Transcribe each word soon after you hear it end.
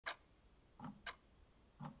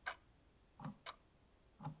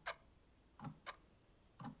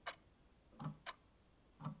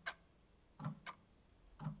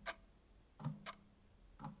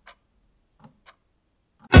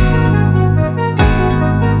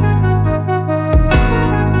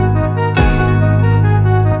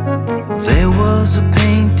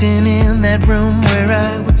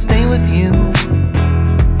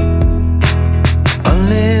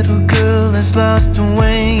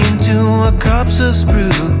tops of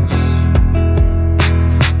spruce,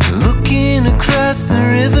 looking across the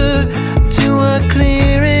river to a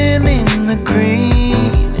clearing in the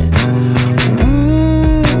green.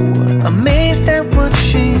 Ooh, amazed at what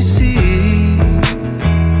she sees.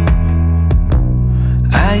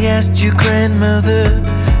 I asked your grandmother,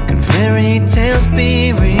 can fairy tales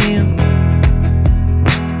be real?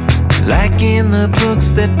 Like in the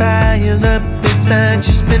books that pile up beside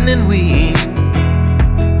your spinning wheel.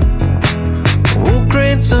 Oh,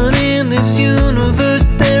 grandson, in this universe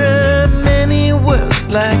there are many worlds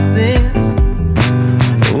like this.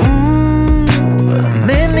 Ooh,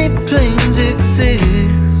 many planes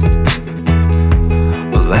exist,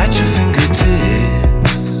 well, at your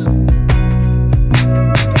fingertips.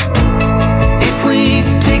 If we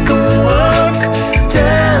take a walk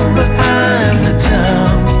down behind the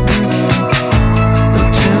town,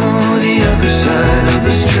 to the other side of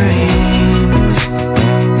the stream,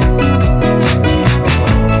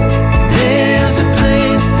 there's a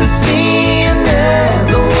place to see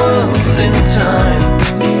another world in time.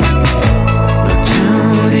 To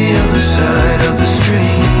the other side of the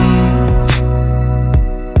stream.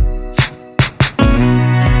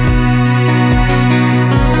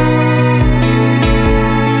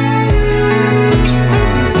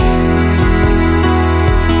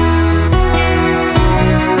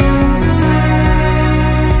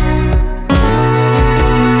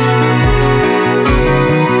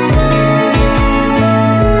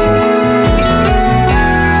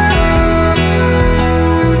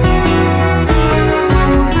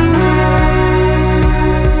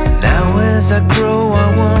 As I grow,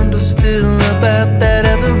 I wonder still about that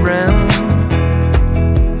other realm.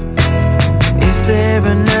 Is there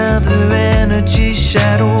another energy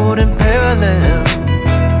shadowed and parallel?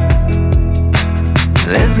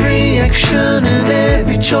 Every action and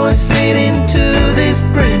every choice made